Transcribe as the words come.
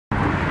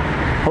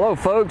Hello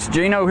folks,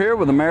 Gino here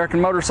with American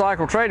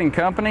Motorcycle Trading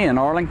Company in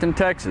Arlington,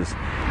 Texas.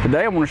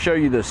 Today I want to show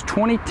you this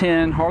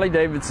 2010 Harley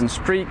Davidson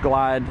Street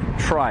Glide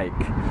Trike.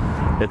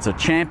 It's a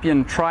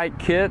Champion Trike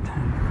kit,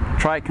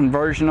 Trike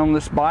conversion on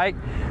this bike.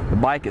 The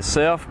bike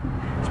itself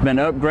has been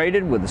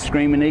upgraded with a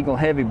Screaming Eagle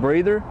heavy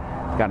breather.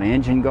 It's got an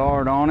engine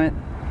guard on it,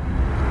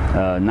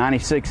 a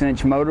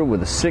 96-inch motor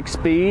with a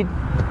 6-speed.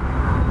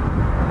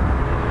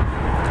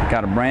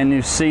 Got a brand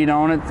new seat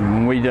on it.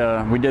 And we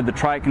did the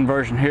Trike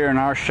conversion here in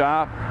our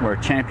shop. We're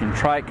a Champion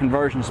Trike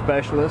conversion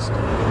specialist.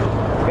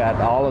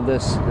 Got all of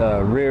this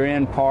rear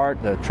end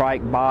part, the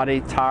Trike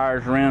body,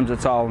 tires, rims,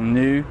 it's all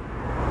new.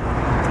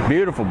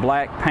 Beautiful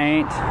black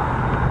paint.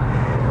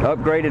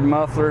 Upgraded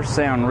mufflers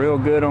sound real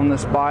good on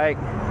this bike.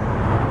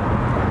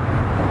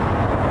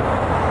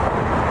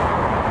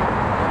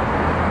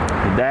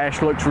 The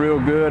dash looks real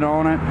good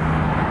on it.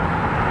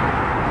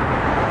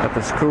 Got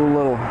this cool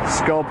little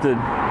sculpted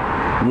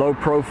low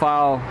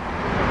profile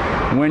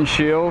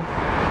windshield.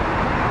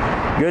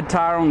 Good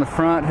tire on the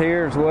front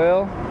here as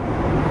well.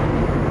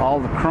 All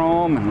the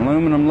chrome and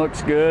aluminum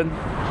looks good.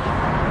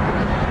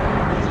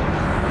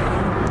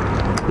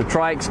 The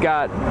Trike's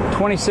got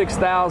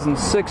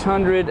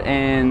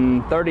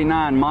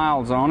 26,639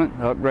 miles on it,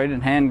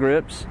 upgraded hand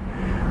grips.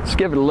 Let's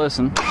give it a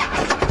listen.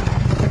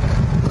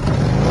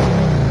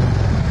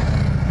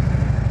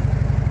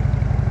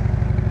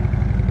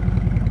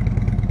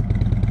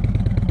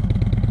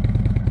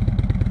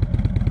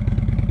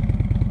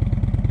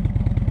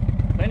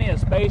 Plenty of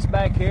space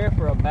back here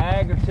for a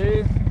bag or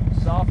two.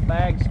 Soft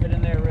bags fit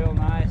in there real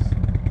nice.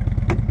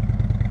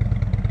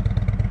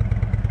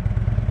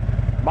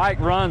 Bike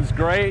runs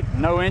great,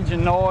 no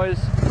engine noise.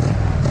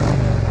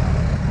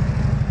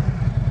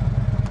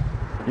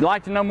 If you'd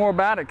like to know more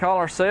about it, call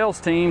our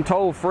sales team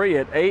toll free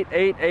at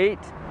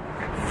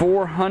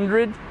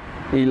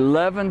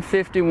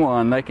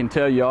 888-400-1151. They can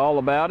tell you all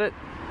about it.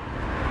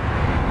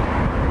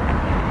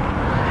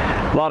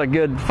 A lot of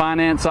good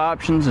finance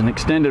options and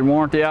extended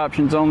warranty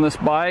options on this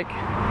bike.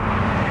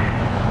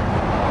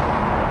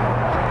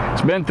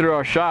 It's been through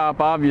our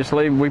shop.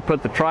 Obviously, we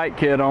put the Trike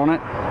kit on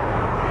it.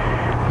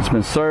 It's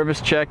been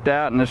serviced, checked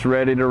out, and it's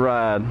ready to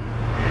ride.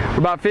 We're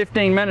about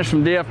 15 minutes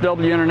from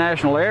DFW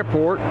International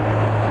Airport,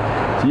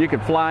 so you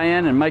could fly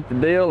in and make the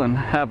deal and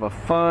have a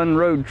fun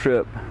road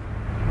trip.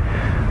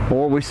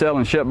 Or we sell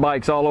and ship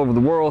bikes all over the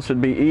world, so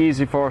it'd be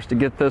easy for us to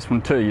get this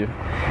one to you.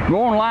 Go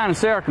online and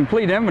see our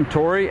complete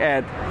inventory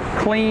at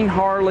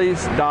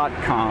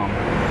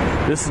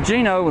cleanharleys.com. This is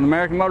Gino with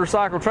American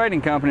Motorcycle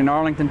Trading Company in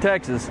Arlington,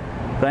 Texas.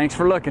 Thanks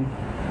for looking.